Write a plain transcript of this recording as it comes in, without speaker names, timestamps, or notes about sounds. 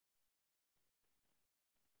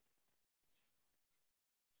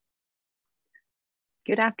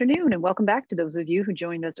Good afternoon and welcome back to those of you who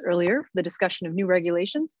joined us earlier for the discussion of new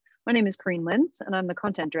regulations. My name is Corinne Lynds and I'm the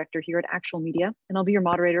content director here at Actual Media, and I'll be your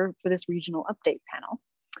moderator for this regional update panel.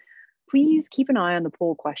 Please keep an eye on the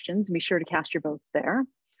poll questions and be sure to cast your votes there.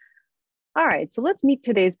 All right, so let's meet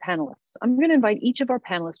today's panelists. I'm going to invite each of our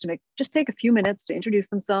panelists to just take a few minutes to introduce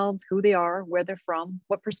themselves, who they are, where they're from,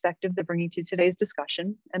 what perspective they're bringing to today's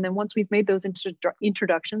discussion. And then once we've made those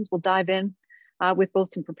introductions, we'll dive in with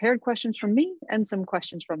both some prepared questions from me and some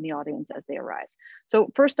questions from the audience as they arise. So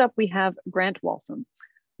first up, we have Grant Walsom.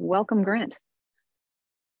 Welcome, Grant.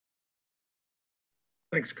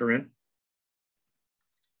 Thanks, Corinne.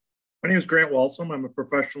 My name is Grant Walsom. I'm a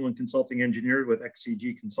professional and consulting engineer with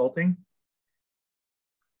XCG Consulting.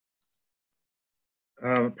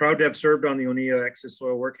 Proud to have served on the Oneida Excess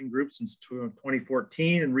Soil Working Group since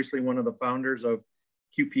 2014 and recently one of the founders of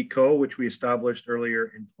QP Co, which we established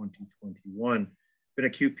earlier in 2021. Been a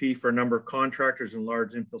QP for a number of contractors and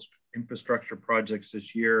large infrastructure projects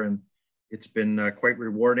this year, and it's been quite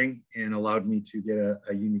rewarding and allowed me to get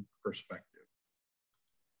a unique perspective.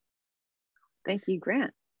 Thank you,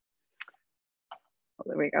 Grant. Oh,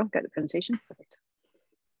 there we go, got the presentation, perfect.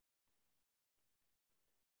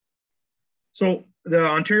 So the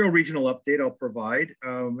Ontario regional update I'll provide.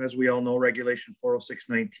 As we all know, Regulation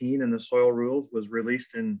 40619 and the soil rules was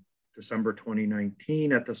released in December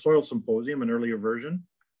 2019 at the Soil Symposium, an earlier version.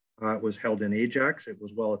 It was held in Ajax. It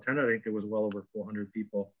was well attended. I think there was well over 400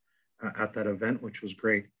 people at that event, which was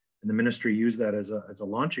great. And the ministry used that as a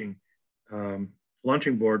launching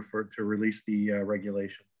board to release the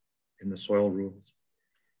regulation in the soil rules.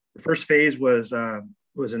 The first phase was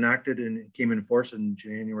enacted and came in force in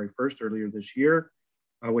January 1st earlier this year,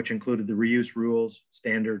 which included the reuse rules,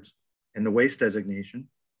 standards, and the waste designation.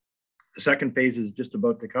 The second phase is just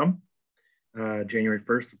about to come, January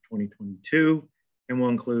 1st of 2022, and will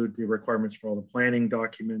include the requirements for all the planning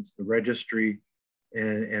documents, the registry,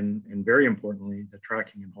 and very importantly, the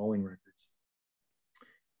tracking and hauling records.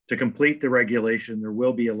 To complete the regulation, there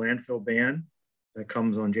will be a landfill ban that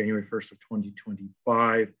comes on January 1st of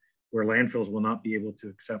 2025, where landfills will not be able to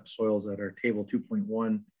accept soils that are Table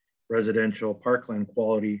 2.1, residential, parkland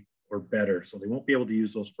quality, or better. So they won't be able to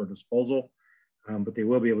use those for disposal, but they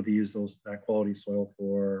will be able to use that quality soil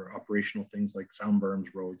for operational things like sound berms,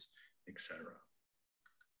 roads, etc.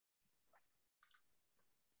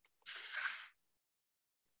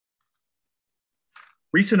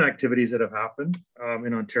 Recent activities that have happened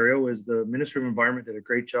in Ontario is the Ministry of Environment did a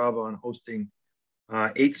great job on hosting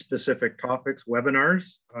 8 specific topics,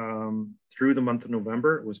 webinars through the month of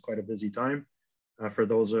November. It was quite a busy time for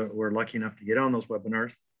those who were lucky enough to get on those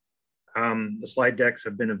webinars. The slide decks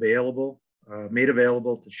have been made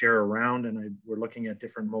available to share around, and we're looking at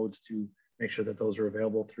different modes to make sure that those are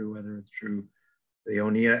available through, whether it's through the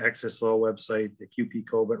Oneida Excess Soil website, the QP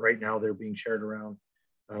Co, but right now they're being shared around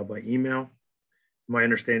by email. My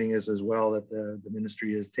understanding is as well that the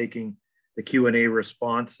ministry is taking the Q&A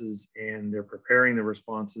responses and they're preparing the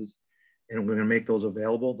responses, and we're going to make those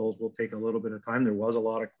available. Those will take a little bit of time. There was a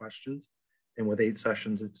lot of questions, and with 8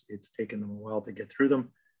 sessions, it's taken them a while to get through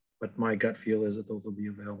them, but my gut feel is that those will be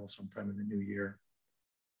available sometime in the new year.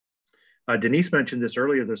 Denise mentioned this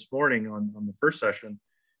earlier this morning on the first session,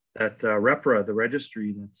 that REPRA, the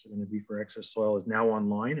registry that's going to be for excess soil, is now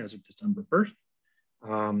online as of December 1st.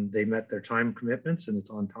 They met their time commitments and it's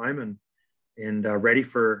on time and ready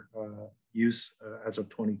for use as of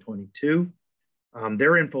 2022.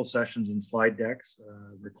 Their info sessions and slide decks,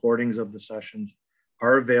 recordings of the sessions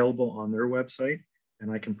are available on their website, and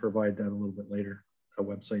I can provide that a little bit later, a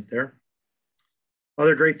website there.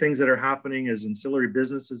 Other great things that are happening is ancillary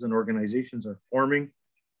businesses and organizations are forming.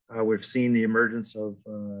 We've seen the emergence of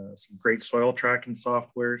some great soil tracking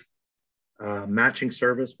softwares, matching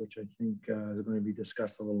service, which I think is going to be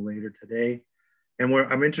discussed a little later today. And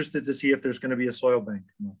I'm interested to see if there's going to be a soil bank,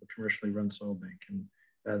 a commercially run soil bank,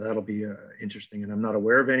 and that'll be interesting. And I'm not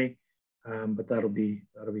aware of any, but that'll be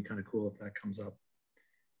kind of cool if that comes up.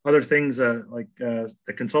 Other things like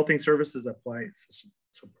the consulting services that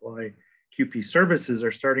supply QP services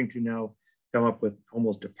are starting to now come up with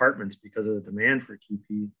almost departments because of the demand for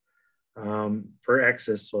QP for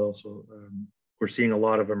excess soil. So we're seeing a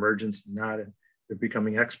lot of emergence in that, and they're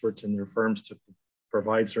becoming experts in their firms to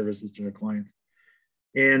provide services to their clients.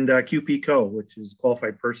 And QP Co, which is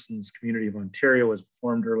Qualified Persons Community of Ontario, was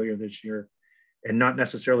formed earlier this year, and not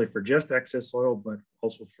necessarily for just excess soil, but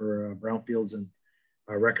also for brownfields and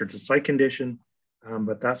records of site condition.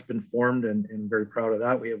 But that's been formed, and very proud of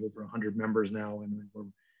that. We have over 100 members now, and we're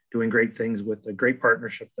doing great things with the great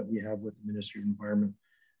partnership that we have with the Ministry of Environment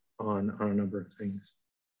on a number of things.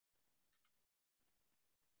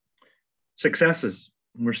 Successes.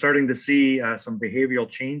 We're starting to see some behavioral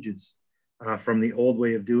changes from the old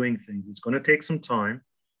way of doing things. It's going to take some time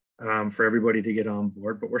for everybody to get on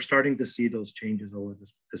board, but we're starting to see those changes over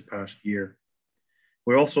this past year.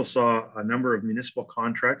 We also saw a number of municipal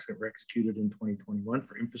contracts that were executed in 2021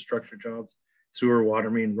 for infrastructure jobs, sewer, water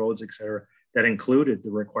main, roads, et cetera, that included the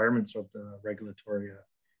requirements of the regulatory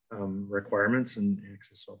requirements and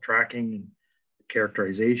access soil tracking and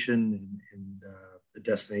characterization and the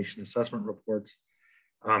destination assessment reports.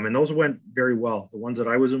 And those went very well. The ones that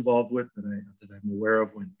I was involved with that I'm aware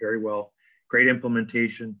of went very well. Great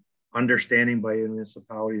implementation, understanding by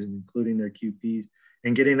municipalities and including their QPs,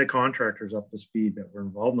 and getting the contractors up to speed that were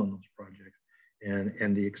involved on those projects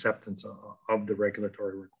and the acceptance of the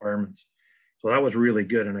regulatory requirements. So that was really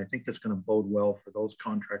good. And I think that's going to bode well for those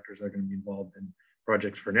contractors that are going to be involved in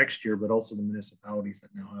projects for next year, but also the municipalities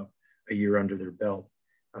that now have a year under their belt,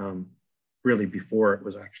 really before it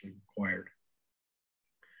was actually required.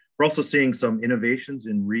 We're also seeing some innovations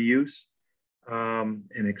in reuse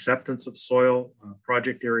and acceptance of soil,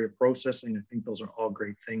 project area processing. I think those are all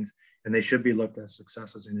great things, and they should be looked at as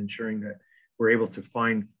successes in ensuring that we're able to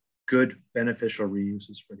find good beneficial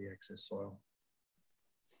reuses for the excess soil.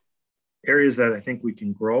 Areas that I think we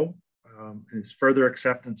can grow is further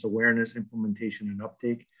acceptance, awareness, implementation, and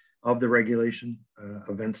uptake of the regulation.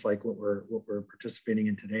 Events like what we're participating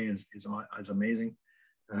in today is amazing.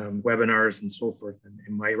 Webinars and so forth.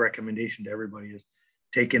 And my recommendation to everybody is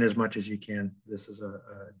take in as much as you can. This is a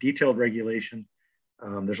detailed regulation.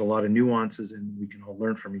 There's a lot of nuances and we can all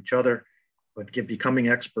learn from each other, but becoming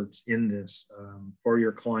experts in this for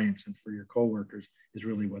your clients and for your coworkers is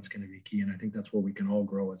really what's going to be key. And I think that's where we can all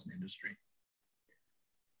grow as an industry.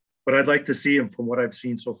 What I'd like to see, and from what I've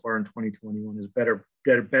seen so far in 2021, is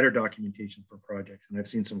better documentation for projects. And I've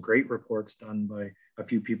seen some great reports done by a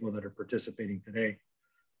few people that are participating today,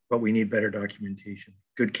 but we need better documentation,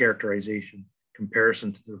 good characterization,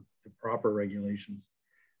 comparison to the proper regulations,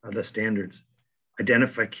 the standards,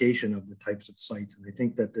 identification of the types of sites. And I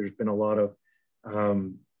think that there's been a lot of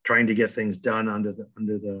trying to get things done under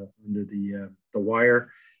the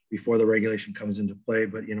wire before the regulation comes into play.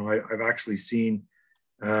 But you know, I've actually seen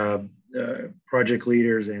project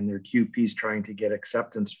leaders and their QPs trying to get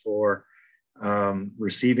acceptance for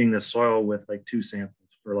receiving the soil with like 2 samples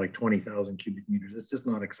for like 20,000 cubic meters. It's just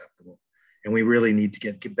not acceptable. And we really need to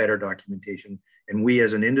get better documentation. And we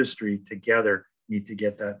as an industry together need to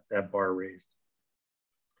get that bar raised.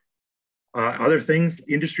 Other things,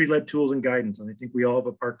 industry-led tools and guidance. And I think we all have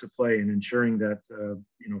a part to play in ensuring that,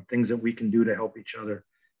 you know, things that we can do to help each other,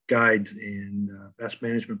 guides and best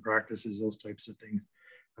management practices, those types of things.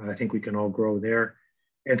 I think we can all grow there.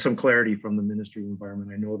 And some clarity from the Ministry of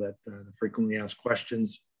Environment. I know that the frequently asked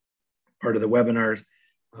questions, part of the webinars,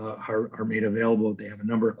 are made available. They have a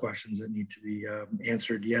number of questions that need to be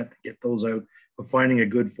answered yet to get those out, but finding a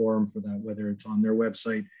good forum for that, whether it's on their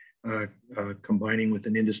website, combining with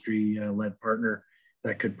an industry-led partner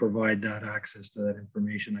that could provide that access to that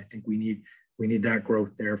information. I think we need that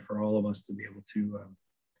growth there for all of us to be able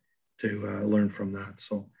to learn from that.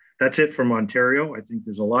 So that's it from Ontario. I think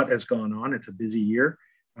there's a lot that's gone on. It's a busy year,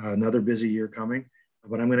 another busy year coming,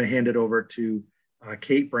 but I'm going to hand it over to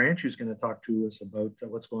Kate Branch, who's going to talk to us about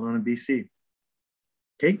what's going on in BC.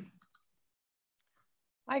 Kate?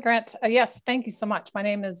 Hi, Grant. Yes, thank you so much. My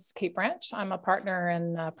name is Kate Branch. I'm a partner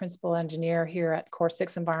and principal engineer here at Core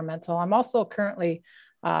 6 Environmental. I'm also currently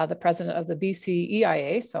the president of the BC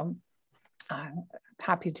EIA, so I'm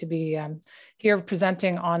happy to be here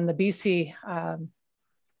presenting on the BC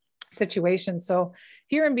situation. So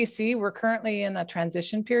here in BC, we're currently in a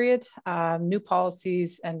transition period. New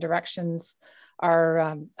policies and directions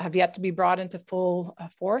have yet to be brought into full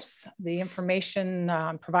force. The information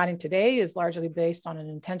I'm providing today is largely based on an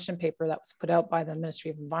intention paper that was put out by the Ministry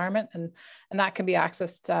of Environment, and that can be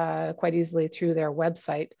accessed quite easily through their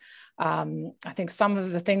website. I think some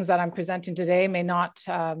of the things that I'm presenting today may not,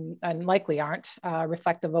 and likely aren't,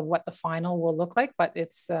 reflective of what the final will look like, but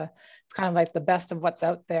it's kind of like the best of what's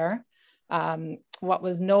out there. What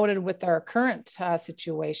was noted with our current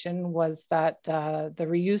situation was that the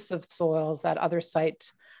reuse of soils at other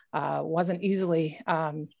sites wasn't easily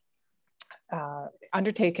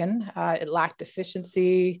undertaken. It lacked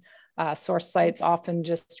efficiency. Source sites often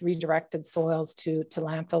just redirected soils to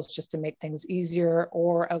landfills just to make things easier,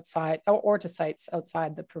 or to sites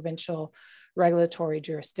outside the provincial regulatory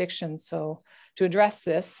jurisdiction. So to address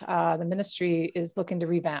this, the ministry is looking to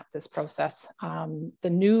revamp this process. The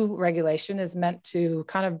new regulation is meant to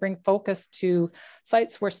kind of bring focus to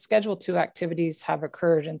sites where Schedule 2 activities have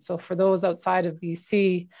occurred. And so for those outside of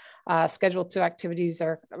BC, Schedule 2 activities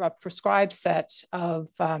are a prescribed set of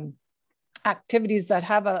activities that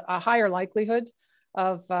have a higher likelihood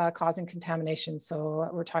of causing contamination. So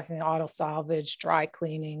we're talking auto salvage, dry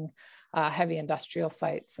cleaning, heavy industrial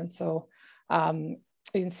sites. And so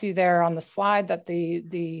you can see there on the slide that the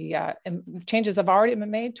changes have already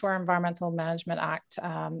been made to our Environmental Management Act,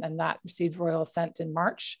 and that received royal assent in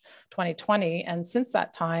March 2020. And since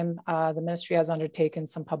that time, the ministry has undertaken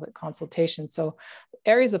some public consultation. So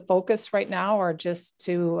areas of focus right now are just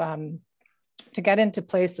to get into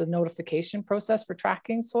place a notification process for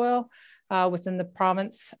tracking soil within the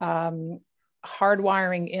province,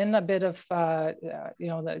 hardwiring in a bit of,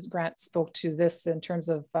 the grant spoke to this in terms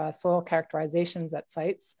of soil characterizations at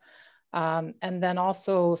sites, and then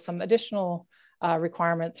also some additional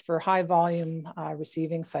requirements for high volume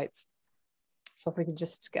receiving sites. So if we could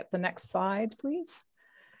just get the next slide, please.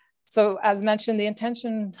 So as mentioned, the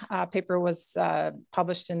intention paper was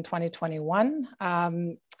published in 2021.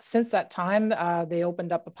 Since that time, they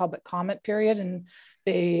opened up a public comment period, and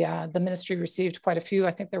the ministry received quite a few.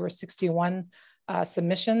 I think there were 61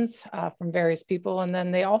 submissions from various people. And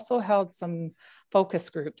then they also held some focus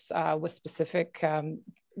groups with specific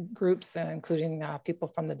groups, including people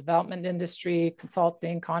from the development industry,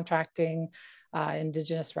 consulting, contracting,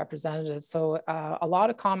 Indigenous representatives. So a lot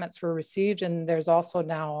of comments were received, and there's also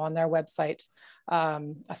now on their website a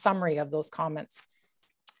summary of those comments.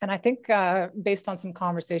 And I think based on some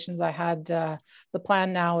conversations I had, the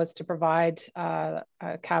plan now is to provide a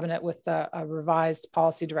cabinet with a revised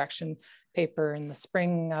policy direction paper in the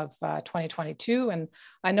spring of 2022. And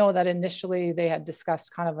I know that initially they had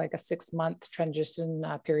discussed kind of like a 6-month transition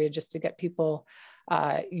period just to get people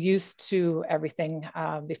used to everything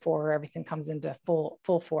before everything comes into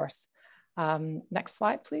full force. Next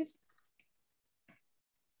slide, please.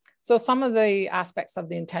 So some of the aspects of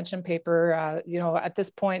the intention paper, at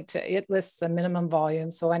this point, it lists a minimum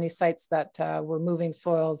volume. So any sites that were moving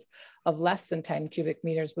soils of less than 10 cubic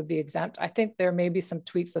meters would be exempt. I think there may be some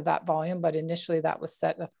tweaks of that volume, but initially that was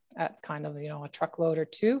set at kind of, a truckload or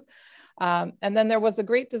two. And then there was a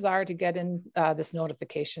great desire to get in this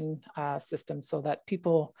notification system so that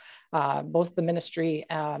people, both the ministry,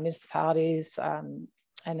 municipalities,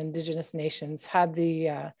 and Indigenous nations had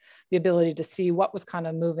the ability to see what was kind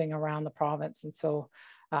of moving around the province. And so,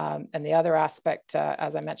 and the other aspect,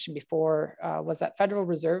 as I mentioned before, was that federal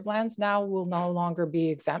reserve lands now will no longer be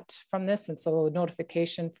exempt from this. And so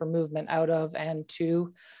notification for movement out of and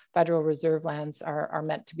to federal reserve lands are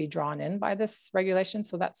meant to be drawn in by this regulation.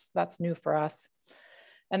 So that's new for us.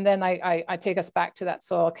 And then I take us back to that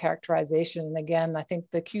soil characterization. And again, I think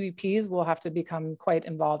the QEPs will have to become quite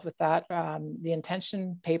involved with that. The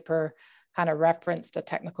intention paper kind of referenced a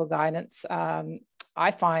technical guidance.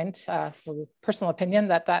 I find, so the personal opinion,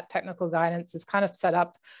 that technical guidance is kind of set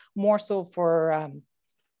up more so for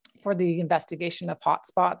the investigation of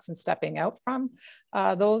hotspots and stepping out from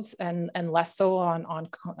those, and less so on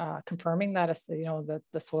confirming that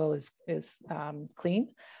the soil is clean.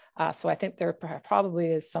 So I think there probably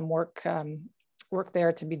is some work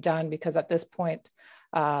there to be done, because at this point,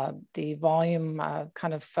 the volume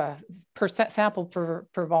percent sample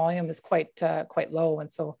per volume is quite low.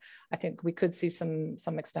 And so I think we could see some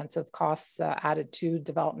extensive costs added to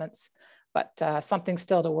developments, but something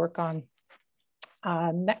still to work on.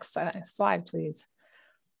 Next slide, please.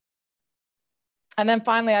 And then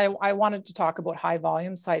finally, I wanted to talk about high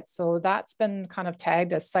volume sites. So that's been kind of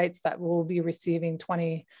tagged as sites that will be receiving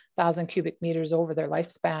 20,000 cubic meters over their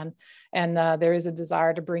lifespan. And there is a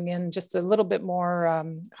desire to bring in just a little bit more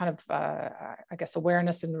I guess,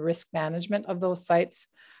 awareness and risk management of those sites.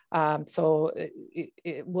 So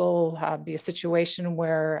it will be a situation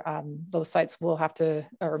where those sites will have to,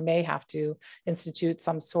 or may have to, institute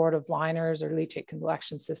some sort of liners or leachate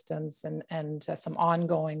collection systems and some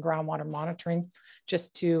ongoing groundwater monitoring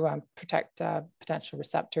just to protect potential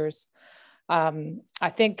receptors. I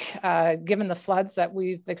think given the floods that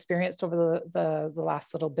we've experienced over the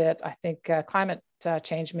last little bit, I think climate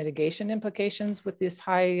change mitigation implications with these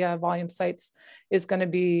high volume sites is going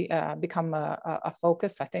to become a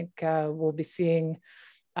focus. I think we'll be seeing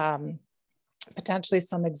potentially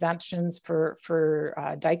some exemptions for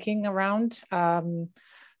diking around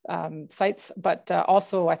sites, but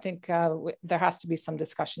also I think there has to be some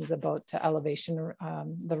discussions about elevation,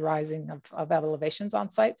 the rising of elevations on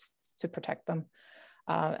sites to protect them.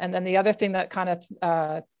 And then the other thing that kind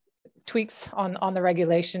of tweaks on the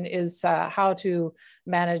regulation is how to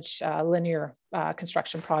manage linear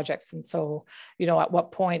construction projects. And so, at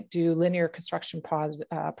what point do linear construction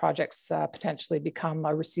projects potentially become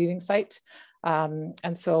a receiving site?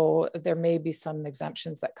 And so there may be some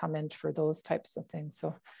exemptions that come in for those types of things.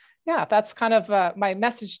 So yeah, that's kind of my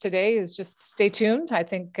message today, is just stay tuned. I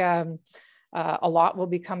think a lot will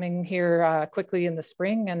be coming here quickly in the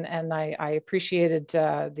spring, and I appreciated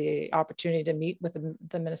the opportunity to meet with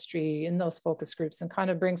the ministry in those focus groups and kind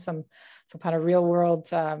of bring some kind of real world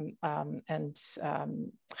and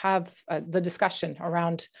have the discussion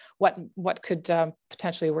around what could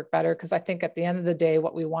potentially work better. Because I think at the end of the day,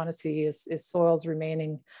 what we want to see is soils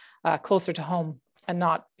remaining closer to home and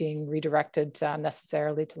not being redirected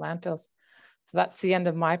necessarily to landfills. So that's the end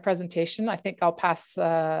of my presentation. I think I'll pass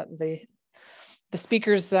the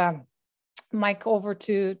speaker's mic over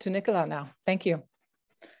to Nicolas now. Thank you.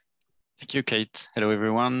 Thank you, Kate. Hello,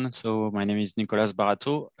 everyone. So my name is Nicolas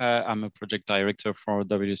Sbarrato. I'm a project director for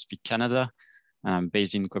WSP Canada. I'm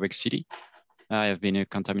based in Quebec City. I have been a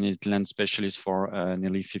contaminated land specialist for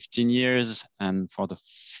nearly 15 years. And for the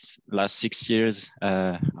last 6 years,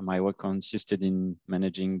 my work consisted in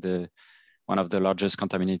managing one of the largest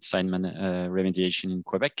contaminated site remediation in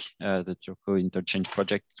Quebec, the Turcot Interchange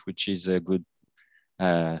Project, which is a good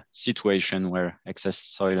situation where excess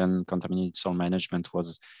soil and contaminated soil management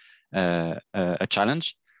was a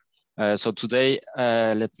challenge. So today,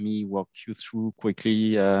 let me walk you through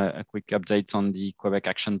quickly a quick update on the Quebec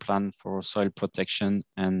Action Plan for Soil Protection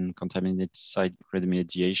and Contaminated Site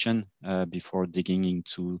Remediation before digging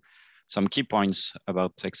into some key points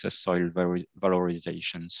about excess soil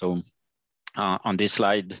valorization. So on this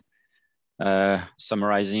slide,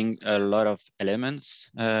 summarizing a lot of elements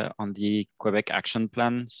on the Quebec Action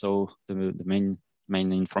Plan. So the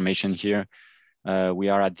main information here, we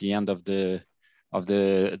are at the end of the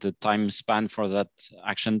time span for that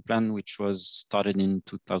action plan, which was started in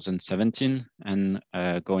 2017, and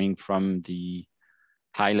going from the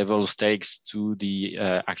high level stakes to the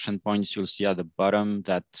action points, you'll see at the bottom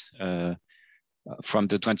that from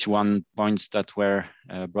the 21 points that were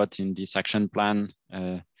brought in this action plan,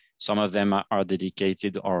 some of them are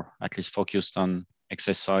dedicated or at least focused on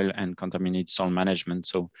excess soil and contaminated soil management.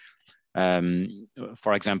 So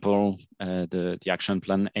for example, the action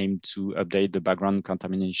plan aimed to update the background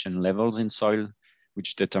contamination levels in soil,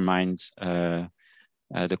 which determines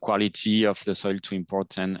the quality of the soil to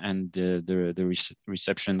import and the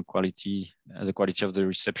reception quality, the quality of the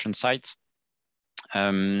reception sites.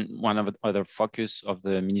 One of the other focus of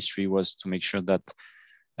the ministry was to make sure that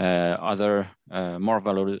other more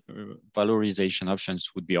valorization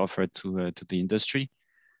options would be offered to the industry.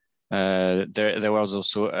 There was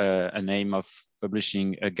also an aim of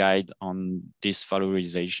publishing a guide on this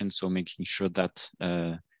valorization, so making sure that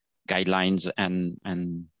guidelines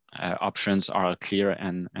and options are clear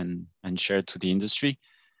and shared to the industry.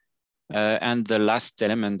 And the last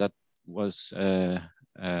element that was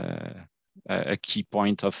a key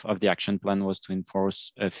point of the action plan was to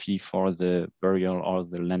enforce a fee for the burial or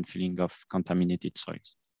the landfilling of contaminated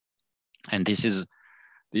soils. And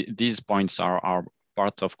these points are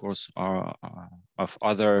part, of course, of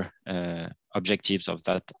other objectives of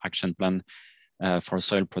that action plan for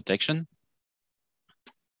soil protection.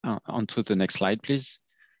 On to the next slide, please.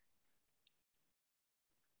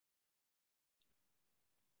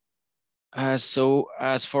 So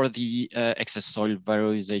as for the excess soil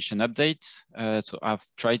valorization update, so I've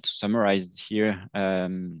tried to summarize here a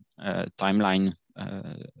timeline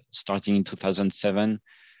starting in 2007,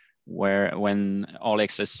 when all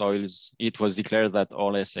excess soils, it was declared that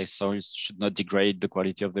all excess soils should not degrade the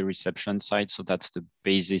quality of the reception site. So that's the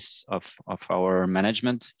basis of our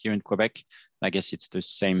management here in Quebec. I guess it's the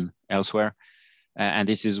same elsewhere. And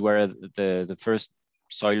this is where the first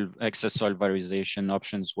excess soil valorization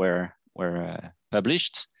options were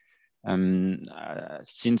published.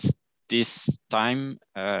 Since this time,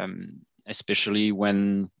 especially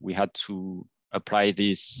when we had to apply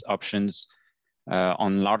these options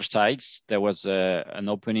on large sites, there was an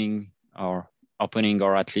opening or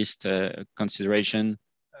at least a consideration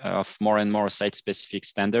of more and more site-specific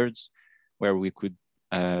standards, where we could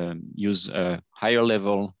use a higher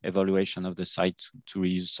level evaluation of the site to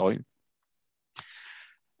reuse soil.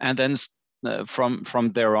 And then from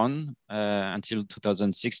there on until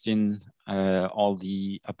 2016, all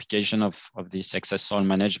the application of this excess soil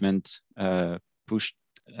management pushed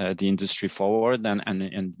the industry forward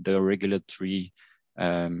and the regulatory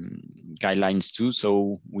guidelines too.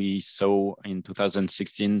 So we saw in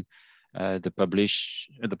 2016 the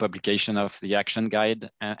publication of the action guide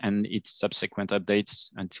and its subsequent updates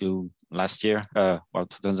until last year,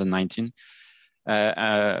 2019.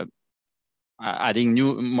 Adding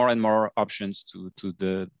more and more options to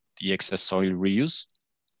the excess soil reuse.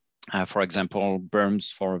 For example,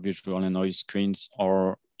 berms for visual and noise screens,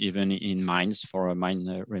 or even in mines for a mine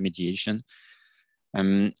remediation.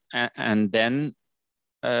 And then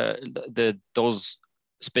those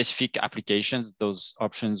specific applications, those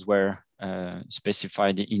options were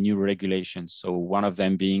specified in new regulations. So one of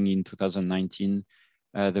them being in 2019,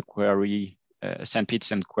 the quarry,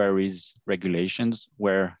 sandpits and quarries regulations,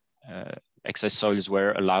 where excess soils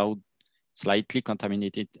were allowed, slightly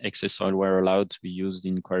contaminated excess soil were allowed to be used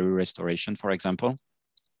in quarry restoration, for example.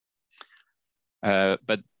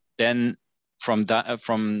 But then from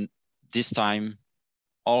this time,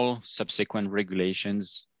 all subsequent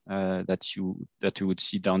regulations that you would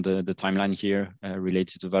see down the timeline here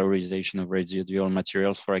related to valorization of residual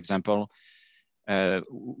materials, for example,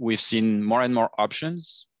 we've seen more and more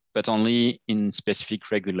options, but only in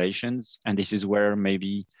specific regulations. And this is where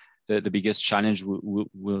maybe the biggest challenge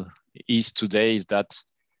is today, is that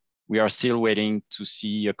we are still waiting to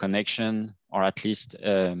see a connection, or at least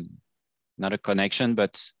not a connection,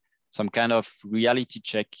 but some kind of reality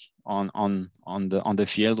check on the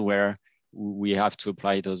field, where we have to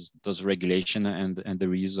apply those regulations and the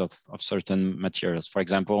reuse of certain materials. For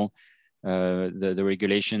example, the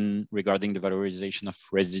regulation regarding the valorization of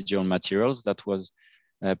residual materials that was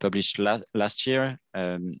published last year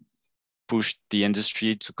pushed the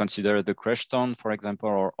industry to consider the crushed stone, for example,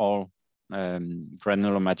 or all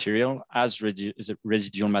granular material as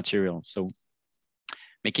residual material. So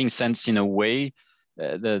making sense in a way,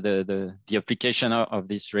 the application of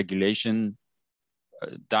this regulation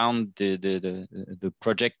down the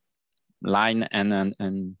project line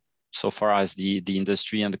and so far as the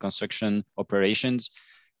industry and the construction operations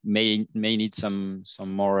may need some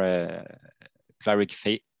more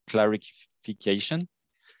clarification.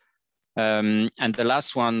 And the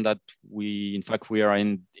last one that we are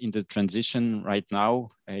in the transition right now.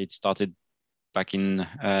 It started back in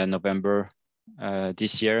November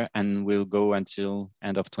this year and will go until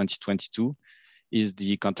end of 2022, is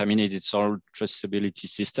the contaminated soil traceability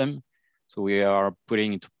system. So we are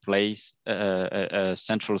putting into place a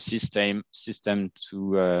central system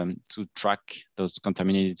to track those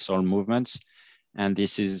contaminated soil movements. And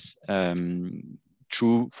this is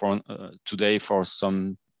true for today for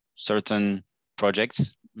some certain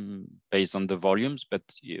projects based on the volumes, but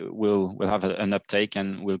we'll have an uptake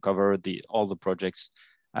and we'll cover all the projects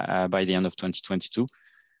by the end of 2022.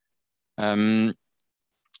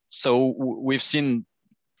 So we've seen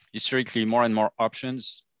historically more and more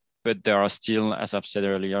options, but there are still, as I've said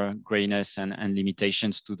earlier, grayness and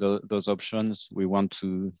limitations to those options. We want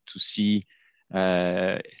to see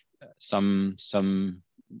some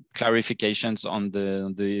clarifications on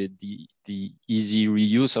the easy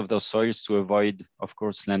reuse of those soils to avoid, of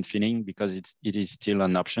course, landfilling, because it is still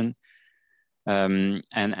an option.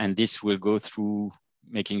 And this will go through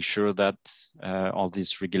making sure that all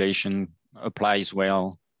this regulation apply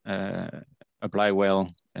well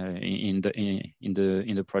in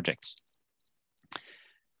the projects.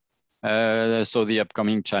 So the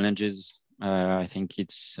upcoming challenges, I think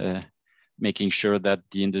it's making sure that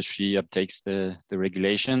the industry uptakes the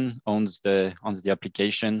regulation, owns the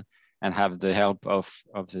application, and have the help of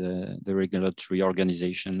the regulatory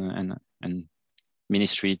organization and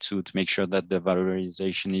ministry to make sure that the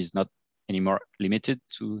valorization is not anymore limited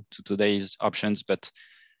to today's options, but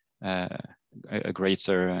a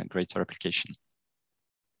greater application.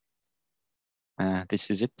 This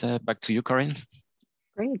is it. Back to you, Corinne.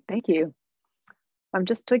 Great, thank you. I'm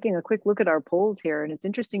just taking a quick look at our polls here, and it's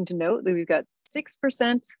interesting to note that we've got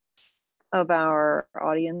 6% of our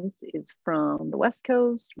audience is from the West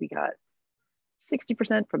Coast. We got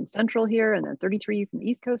 60% from Central here, and then 33% from the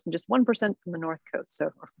East Coast, and just 1% from the North Coast.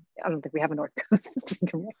 So I don't think we have a North Coast,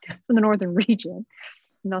 from the Northern region.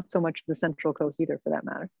 Not so much the Central Coast either, for that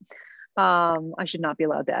matter. I should not be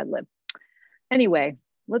allowed to ad lib. Anyway,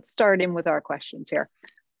 let's start in with our questions here.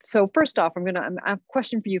 So first off, I have a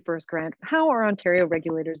question for you first, Grant. How are Ontario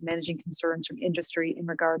regulators managing concerns from industry in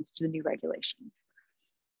regards to the new regulations?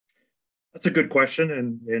 That's a good question,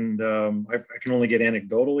 and I can only get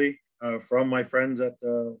anecdotally from my friends at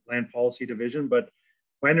the Land Policy Division, but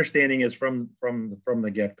my understanding is from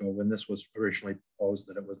the get-go, when this was originally proposed,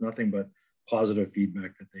 that it was nothing but positive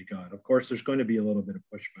feedback that they got. Of course, there's going to be a little bit of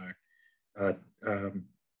pushback.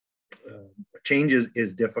 Change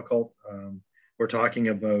is difficult. We're talking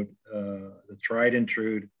about the tried and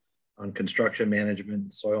true on construction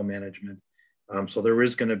management, soil management. So there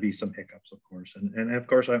is going to be some hiccups, of course. And of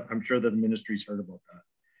course, I'm sure that the ministry's heard about that.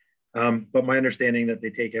 But my understanding that they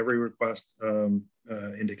take every request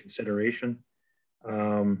into consideration.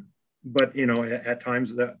 But, you know, at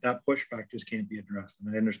times that pushback just can't be addressed.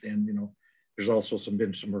 And I understand, you know, there's also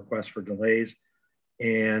been some requests for delays,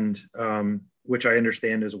 and which I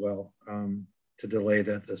understand as well, to delay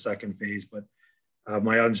the second phase. But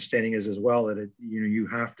my understanding is as well that you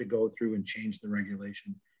have to go through and change the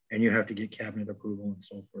regulation, and you have to get cabinet approval and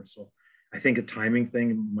so forth. So I think a timing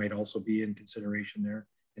thing might also be in consideration there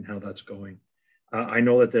and how that's going. I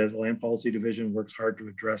know that the Land Policy Division works hard to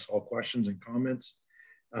address all questions and comments,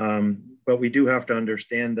 but we do have to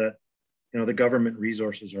understand that the government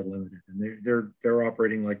resources are limited, and they're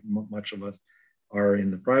operating like much of us are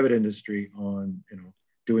in the private industry on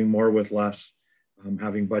doing more with less,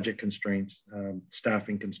 having budget constraints,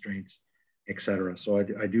 staffing constraints, etc. So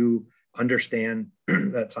I do understand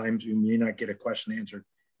that at times you may not get a question answered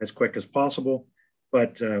as quick as possible,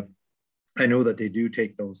 but I know that they do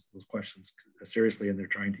take those questions seriously, and they're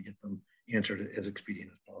trying to get them answered as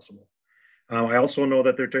expedient as possible. I also know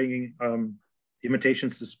that they're taking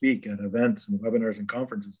invitations to speak at events and webinars and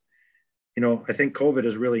conferences. I think COVID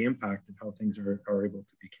has really impacted how things are able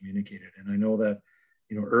to be communicated. And I know that,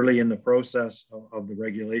 early in the process of the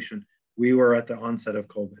regulation, we were at the onset of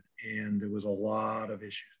COVID, and there was a lot of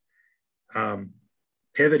issues.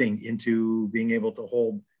 Pivoting into being able to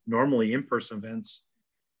hold normally in-person events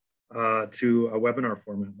to a webinar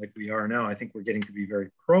format like we are now. I think we're getting to be very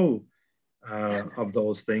pro of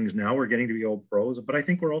those things now. We're getting to be old pros, but I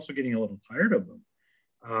think we're also getting a little tired of them.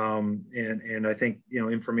 And I think,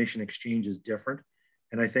 information exchange is different.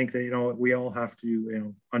 And I think that, we all have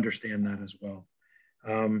to, understand that as well.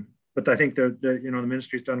 But I think the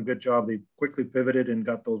ministry's done a good job. They quickly pivoted and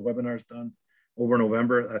got those webinars done over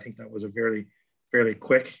November. I think that was a fairly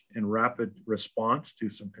quick and rapid response to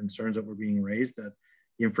some concerns that were being raised, that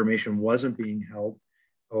the information wasn't being held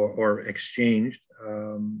or exchanged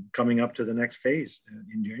coming up to the next phase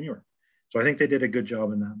in January. So I think they did a good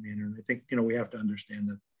job in that manner. And I think, we have to understand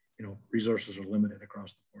that, resources are limited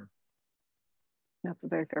across the board. That's a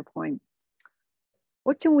very fair point.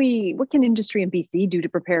 What can industry in BC do to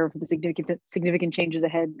prepare for the significant changes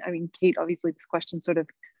ahead? I mean, Kate, obviously this question sort of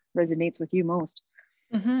resonates with you most.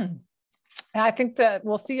 Mm-hmm. I think that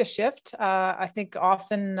we'll see a shift. I think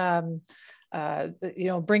often,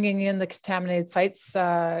 bringing in the contaminated sites,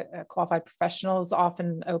 qualified professionals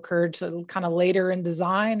often occurred kind of later in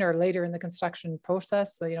design or later in the construction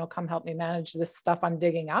process. So, come help me manage this stuff I'm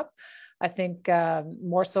digging up. I think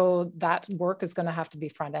more so that work is going to have to be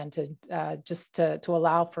front-ended just to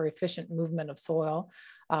allow for efficient movement of soil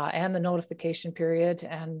and the notification period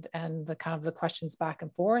and the kind of the questions back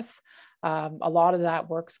and forth. A lot of that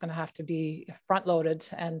work is going to have to be front-loaded,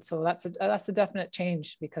 and so that's a definite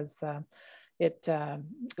change because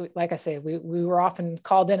like I say, we were often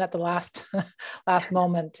called in at the last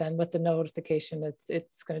moment, and with the notification,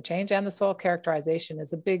 it's going to change. And the soil characterization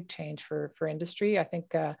is a big change for industry. I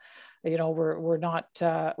think we're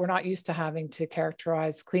not used to having to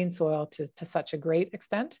characterize clean soil to such a great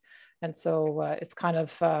extent, and so it's kind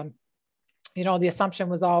of the assumption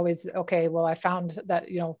was always, okay, well, I found that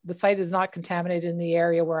the site is not contaminated in the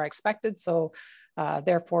area where I expected, so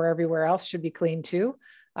therefore everywhere else should be clean too.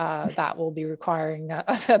 That will be requiring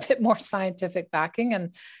a bit more scientific backing,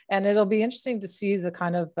 and it'll be interesting to see the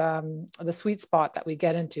kind of the sweet spot that we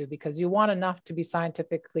get into, because you want enough to be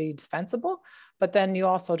scientifically defensible, but then you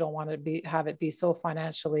also don't want to have it be so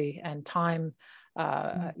financially and time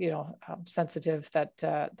sensitive that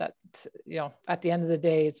at the end of the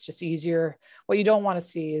day, it's just easier. What you don't want to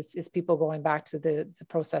see is people going back to the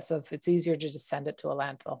process of, it's easier to just send it to a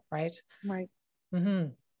landfill, right? Right.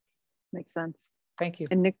 Mm-hmm. Makes sense. Thank you.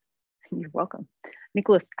 And you're welcome.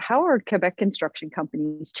 Nicolas, how are Quebec construction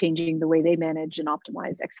companies changing the way they manage and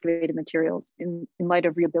optimize excavated materials in light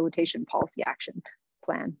of rehabilitation policy action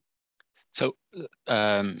plan? So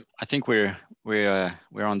I think we're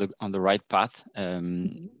on the right path.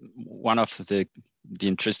 One of the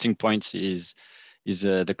interesting points is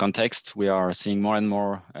the context. We are seeing more and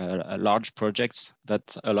more large projects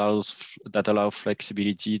that allow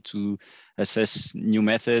flexibility to assess new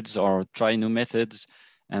methods or try new methods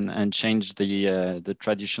and change the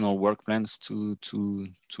traditional work plans to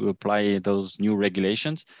apply those new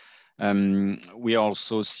regulations. We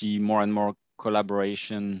also see more and more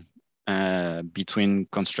collaboration between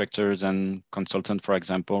constructors and consultants, for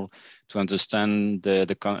example, to understand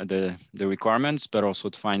the requirements, but also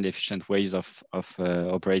to find efficient ways of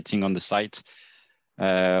operating on the site.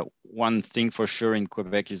 One thing for sure in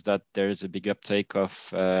Quebec is that there is a big uptake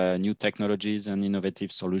of new technologies and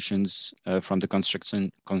innovative solutions from the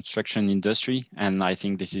construction industry, and I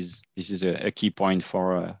think this is a key point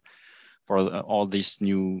for all this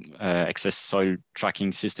new excess soil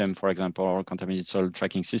tracking system, for example, or contaminated soil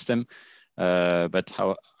tracking system. But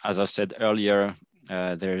as I said earlier,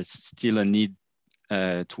 there is still a need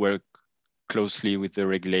to work closely with the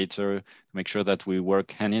regulator to make sure that we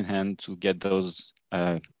work hand in hand to get those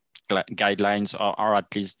guidelines or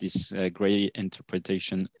at least these gray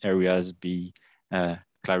interpretation areas be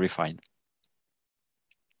clarified.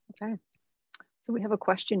 Okay, So we have a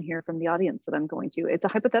question here from the audience that I'm going to. It's a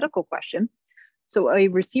hypothetical question. So a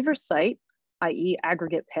receiver site, i.e.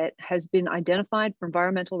 aggregate pit, has been identified for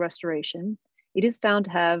environmental restoration. It is found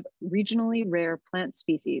to have regionally rare plant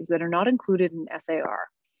species that are not included in SAR.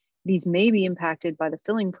 These may be impacted by the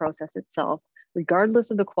filling process itself,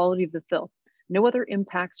 regardless of the quality of the fill. No other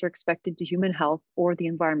impacts are expected to human health or the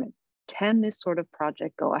environment. Can this sort of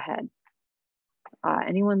project go ahead?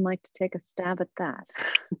 Anyone like to take a stab at that?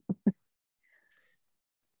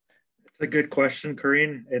 It's a good question,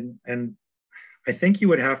 Corinne. And I think you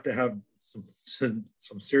would have to have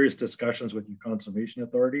some serious discussions with your conservation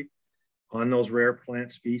authority on those rare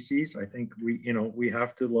plant species. I think we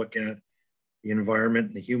have to look at the environment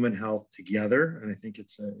and the human health together. And I think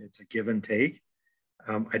it's a give and take.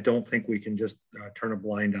 I don't think we can just turn a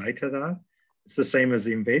blind eye to that. It's the same as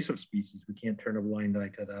the invasive species. We can't turn a blind eye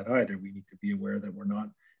to that either. We need to be aware that we're not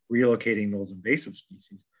relocating those invasive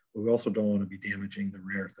species, but we also don't want to be damaging the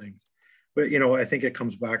rare things. But, I think it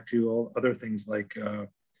comes back to all other things like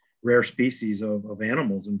rare species of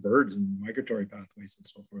animals and birds and migratory pathways and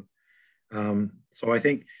so forth. So I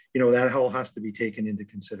think, that all has to be taken into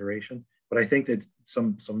consideration. But I think that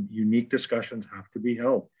some unique discussions have to be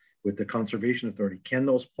held with the Conservation Authority. Can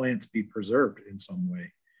those plants be preserved in some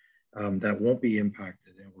way that won't be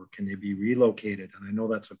impacted, or can they be relocated? And I know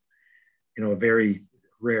that's a very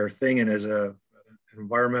rare thing. And as an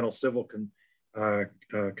environmental civil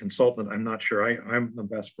consultant, I'm not sure I'm the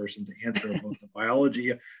best person to answer about the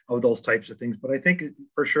biology of those types of things. But I think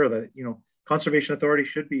for sure that Conservation Authority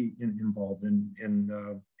should be involved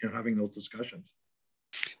in having those discussions.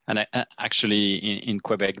 And actually, in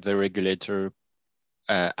Quebec, the regulator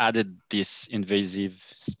added this invasive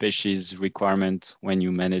species requirement when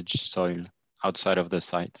you manage soil outside of the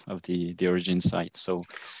site, of the origin site. So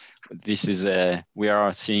this is we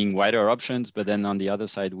are seeing wider options, but then on the other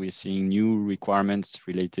side, we're seeing new requirements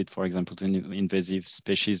related, for example, to invasive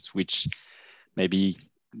species, which maybe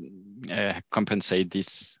compensate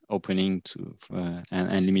this opening to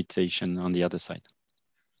and limitation on the other side.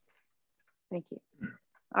 Thank you.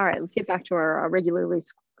 All right, let's get back to our regularly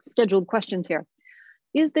scheduled questions here.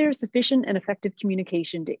 Is there sufficient and effective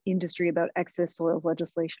communication to industry about excess soils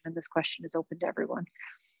legislation? And this question is open to everyone.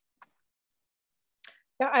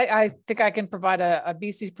 Yeah, I think I can provide a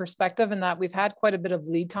BC perspective in that we've had quite a bit of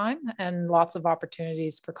lead time and lots of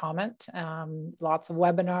opportunities for comment, lots of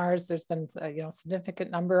webinars. There's been a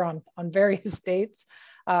significant number on various dates.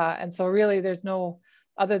 And so really there's no,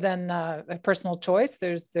 other than a personal choice,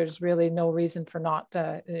 there's really no reason for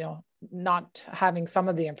not having some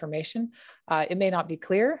of the information. It may not be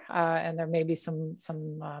clear, and there may be some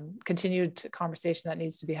continued conversation that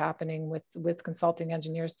needs to be happening with consulting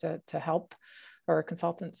engineers to help, or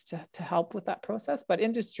consultants to help with that process. But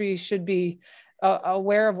industry should be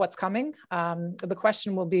aware of what's coming. The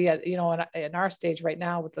question will be, in our stage right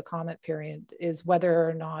now with the comment period, is whether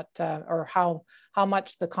or not, or how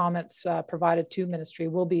much the comments provided to ministry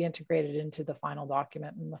will be integrated into the final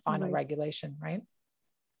document and the final regulation, right?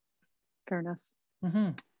 Fair enough. Mm-hmm.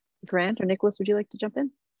 Grant or Nicolas, would you like to jump in?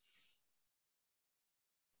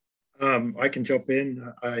 I can jump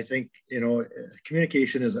in. I think,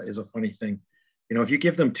 communication is a funny thing. If you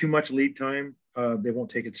give them too much lead time, they won't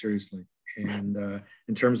take it seriously. And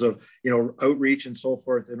in terms of, outreach and so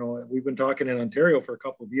forth, we've been talking in Ontario for a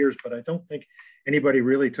couple of years, but I don't think anybody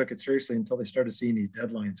really took it seriously until they started seeing these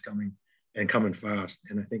deadlines coming fast.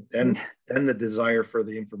 And I think then the desire for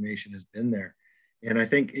the information has been there. And I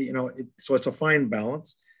think, so it's a fine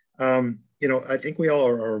balance. I think we all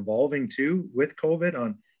are evolving too with COVID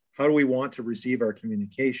on how do we want to receive our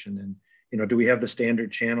communication? And, do we have the standard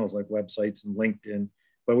channels like websites and LinkedIn?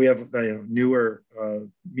 But we have newer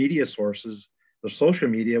media sources, the social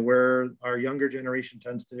media, where our younger generation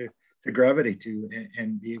tends to gravitate to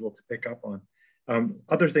and be able to pick up on.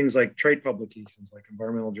 Other things like trade publications, like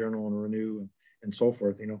Environmental Journal and Renew and so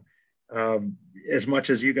forth. As much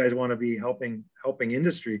as you guys want to be helping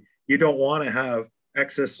industry, you don't want to have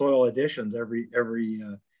excess soil additions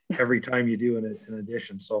every time you do an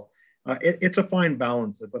addition. So it's a fine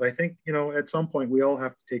balance, but I think, at some point we all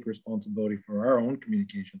have to take responsibility for our own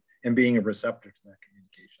communication and being a receptor to that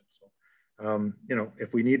communication. So,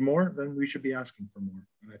 if we need more, then we should be asking for more.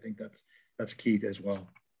 And I think that's key as well.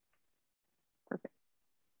 Perfect.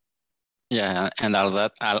 Yeah, and I'll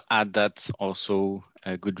add that also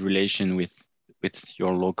a good relation with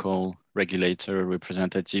your local regulator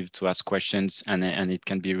representative to ask questions, and it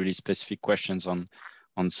can be really specific questions on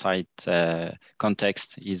site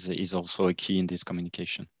context is also a key in this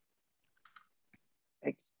communication.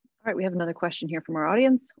 Perfect. All right, we have another question here from our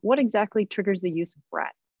audience. What exactly triggers the use of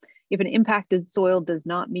BRAT? If an impacted soil does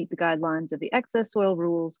not meet the guidelines of the excess soil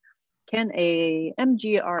rules, can a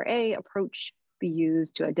MGRA approach be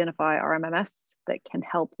used to identify RMMS that can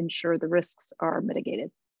help ensure the risks are mitigated?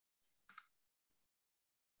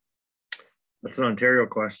 That's an Ontario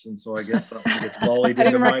question, so I guess that one gets volleyed I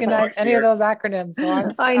into didn't my recognize box any here. of those acronyms, so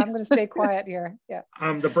I'm going to stay quiet here. Yeah.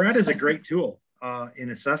 The BRAD is a great tool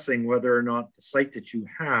in assessing whether or not the site that you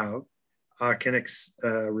have can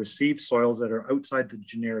receive soils that are outside the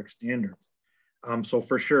generic standards. So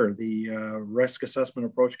for sure, the risk assessment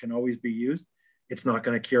approach can always be used. It's not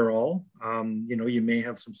going to cure all. You know, you may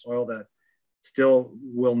have some soil that still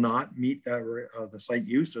will not meet that the site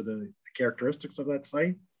use or the characteristics of that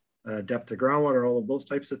site. Depth of groundwater, all of those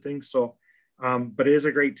types of things. So, but it is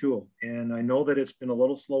a great tool. And I know that it's been a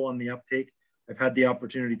little slow on the uptake. I've had the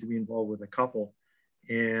opportunity to be involved with a couple,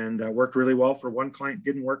 and worked really well for one client,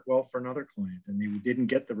 didn't work well for another client, and they didn't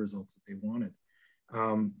get the results that they wanted.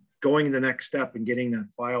 Going the next step and getting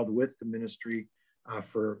that filed with the ministry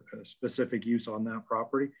for specific use on that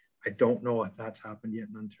property, I don't know if that's happened yet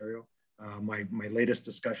in Ontario. My latest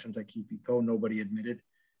discussions at QPCO, nobody admitted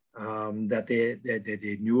that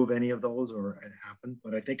they knew of any of those or it happened,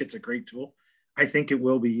 but I think it's a great tool. I think it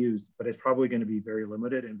will be used, but it's probably going to be very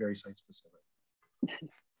limited and very site specific.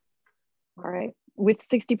 All right. With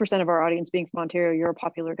 60% of our audience being from Ontario, you're a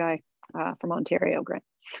popular guy from Ontario, Grant.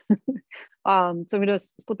 So I'm going to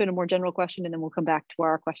slip in a more general question and then we'll come back to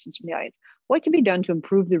our questions from the audience. What can be done to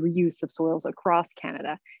improve the reuse of soils across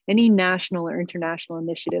Canada? Any national or international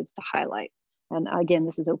initiatives to highlight? And again,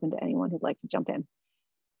 this is open to anyone who'd like to jump in.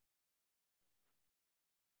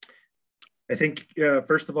 I think,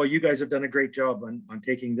 first of all, you guys have done a great job on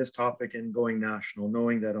taking this topic and going national,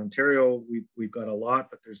 knowing that Ontario, we've got a lot,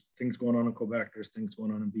 but there's things going on in Quebec, there's things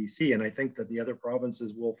going on in BC, and I think that the other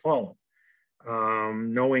provinces will follow,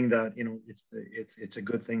 knowing that, you know, it's a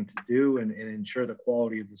good thing to do and ensure the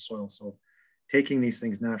quality of the soil. So taking these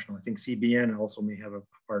things national, I think CBN also may have a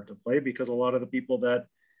part to play, because a lot of the people that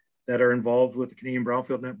are involved with the Canadian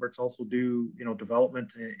Brownfield Networks also do, you know,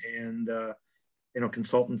 development and you know,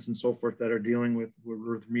 consultants and so forth that are dealing with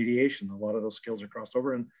remediation. A lot of those skills are crossed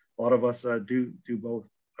over, and a lot of us do both.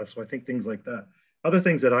 So I think things like that. Other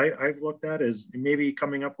things that I've looked at is maybe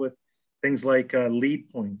coming up with things like lead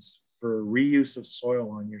points for reuse of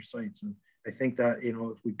soil on your sites. And I think that, you know,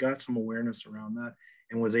 if we got some awareness around that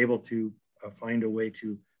and was able to find a way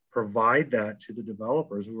to provide that to the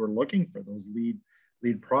developers who are looking for those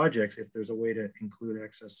lead projects, if there's a way to include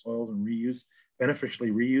excess soils and beneficially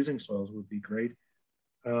reusing soils would be great.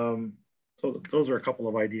 So those are a couple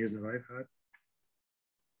of ideas that I've had.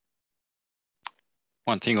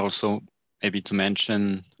 One thing also maybe to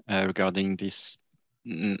mention regarding this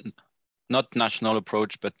not national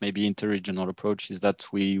approach, but maybe interregional approach, is that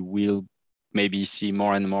we will maybe see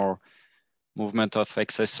more and more movement of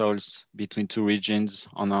excess soils between two regions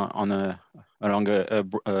along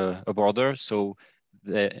a border. So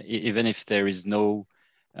even if there is no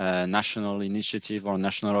national initiative or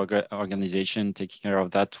national organization taking care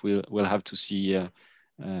of that, we'll have to see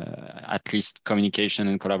at least communication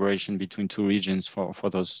and collaboration between two regions for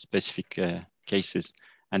those specific cases.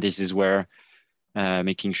 And this is where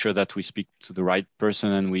making sure that we speak to the right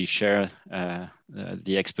person and we share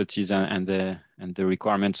the expertise and the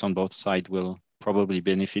requirements on both sides will probably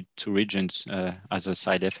benefit two regions as a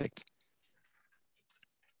side effect.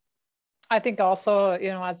 I think also,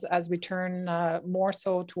 you know, as we turn more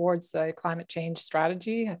so towards a climate change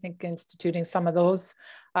strategy, I think instituting some of those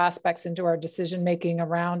aspects into our decision making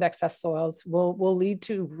around excess soils will lead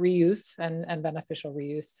to reuse and beneficial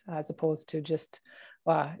reuse, as opposed to just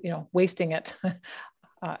you know, wasting it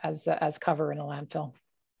as cover in a landfill.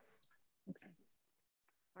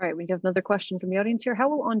 All right, we have another question from the audience here. How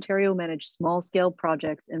will Ontario manage small scale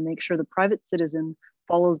projects and make sure the private citizen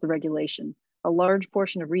follows the regulation? A large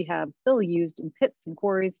portion of rehab fill used in pits and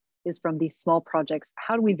quarries is from these small projects.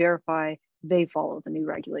 How do we verify they follow the new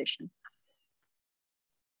regulation?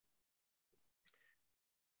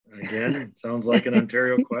 Again, it sounds like an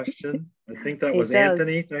Ontario question. I think that was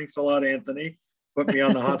Anthony. Thanks a lot, Anthony. Put me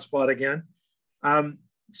on the hot spot again.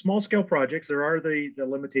 Small scale projects, there are the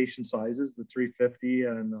limitation sizes, the 350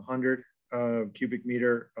 and 100 cubic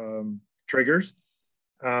meter triggers.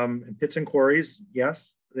 And pits and quarries,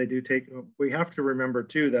 yes, they do take. We have to remember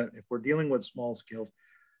too that if we're dealing with small scales,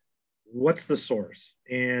 what's the source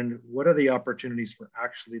and what are the opportunities for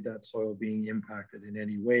actually that soil being impacted in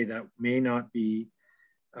any way that may not be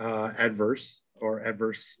adverse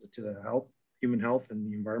to the health, human health and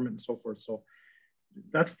the environment and so forth. So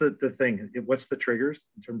that's the thing. What's the triggers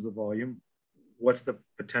in terms of volume? What's the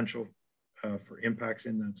potential for impacts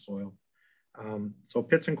in that soil? So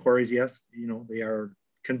pits and quarries, yes, they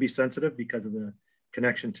can be sensitive because of the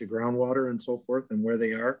connection to groundwater and so forth and where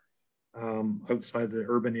they are outside the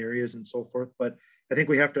urban areas and so forth. But I think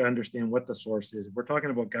we have to understand what the source is. If we're talking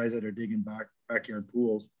about guys that are digging backyard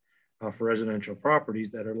pools for residential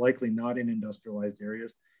properties that are likely not in industrialized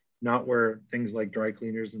areas, not where things like dry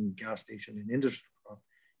cleaners and gas station and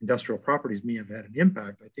industrial properties may have had an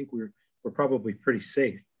impact, I think we're probably pretty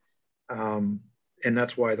safe. And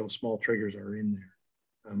that's why those small triggers are in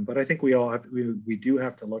there. But I think we do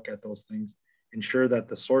have to look at those things, ensure that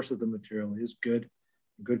the source of the material is good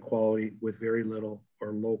quality with very little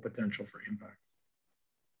or low potential for impact.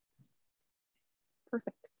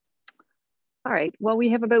 Perfect. All right, well, we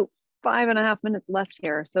have about 5.5 minutes left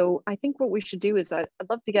here. So I think what we should do is I'd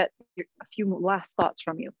love to get a few last thoughts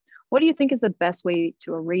from you. What do you think is the best way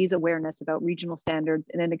to raise awareness about regional standards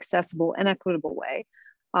in an accessible and equitable way?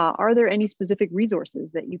 Are there any specific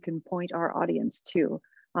resources that you can point our audience to?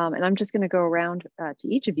 And I'm just going to go around to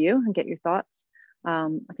each of you and get your thoughts. I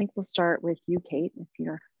think we'll start with you, Kate, if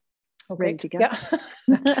you're ready to go. Yeah,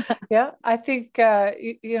 yeah. I think I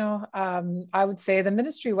would say the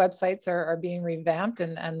ministry websites are being revamped,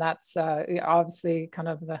 and that's obviously kind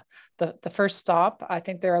of the first stop. I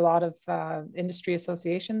think there are a lot of industry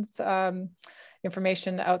associations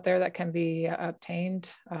information out there that can be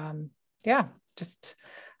obtained. Yeah, just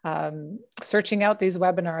searching out these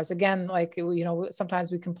webinars again, like,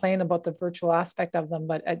 sometimes we complain about the virtual aspect of them,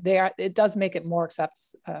 but it does make it more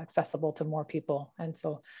accessible to more people. And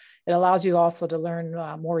so it allows you also to learn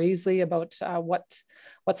more easily about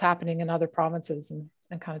what's happening in other provinces and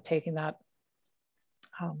kind of taking that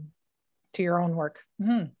to your own work.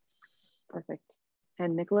 Mm-hmm. Perfect.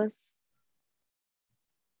 And Nicolas?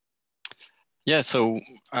 Yeah, so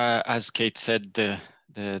as Kate said,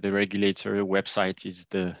 the regulator website is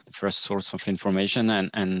the first source of information,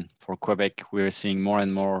 and for Quebec, we're seeing more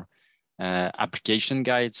and more application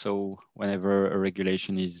guides. So whenever a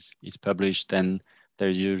regulation is published, then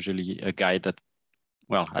there's usually a guide that,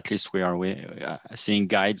 well, at least we are seeing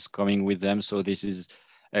guides coming with them. So this is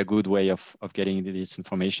a good way of getting this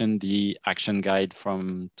information. The action guide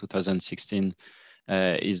from 2016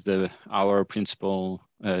 is our principal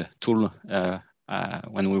tool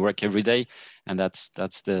when we work every day, and that's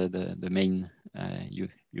the main. You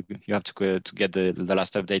have to get the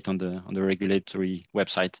last update on the regulatory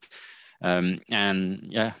website, and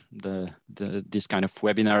yeah, this kind of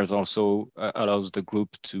webinars also allows the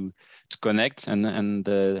group to connect and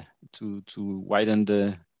to widen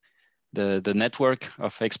the network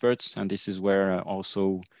of experts, and this is where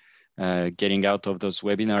also getting out of those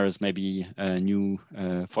webinars, maybe new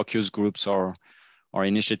focus groups or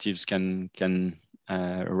initiatives can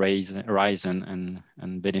rise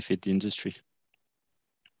and benefit the industry.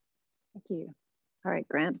 Thank you. All right,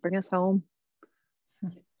 Grant, bring us home.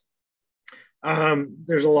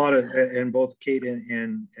 There's a lot of, and both Kate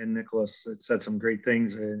and Nicolas said some great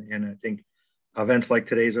things, and I think events like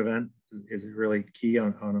today's event is really key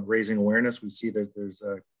on raising awareness. We see that there's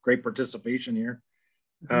a great participation here.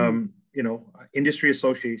 Mm-hmm. Industry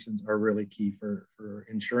associations are really key for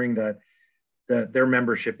ensuring that their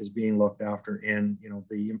membership is being looked after, and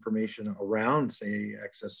the information around, say,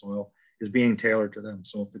 excess soil is being tailored to them.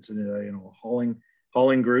 So if it's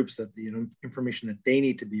hauling groups, that the information that they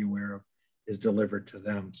need to be aware of is delivered to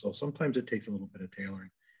them. So sometimes it takes a little bit of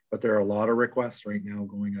tailoring, but there are a lot of requests right now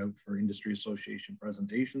going out for industry association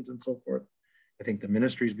presentations and so forth. I think the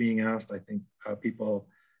ministry is being asked. I think people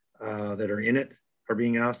that are in it are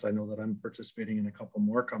being asked. I know that I'm participating in a couple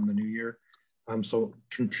more come the new year. So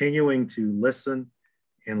continuing to listen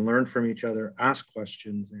and learn from each other, ask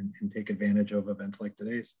questions, and take advantage of events like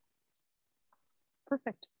today's.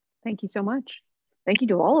 Perfect. Thank you so much. Thank you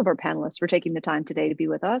to all of our panelists for taking the time today to be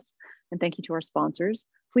with us. And thank you to our sponsors.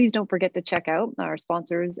 Please don't forget to check out our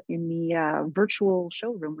sponsors in the virtual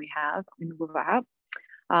showroom we have in the Wova app.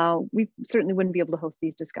 We certainly wouldn't be able to host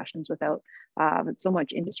these discussions without so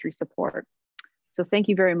much industry support. So thank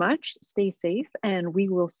you very much. Stay safe, and we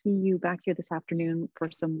will see you back here this afternoon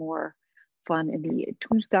for some more fun in the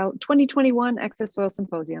 2021 Excess Soil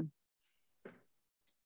Symposium.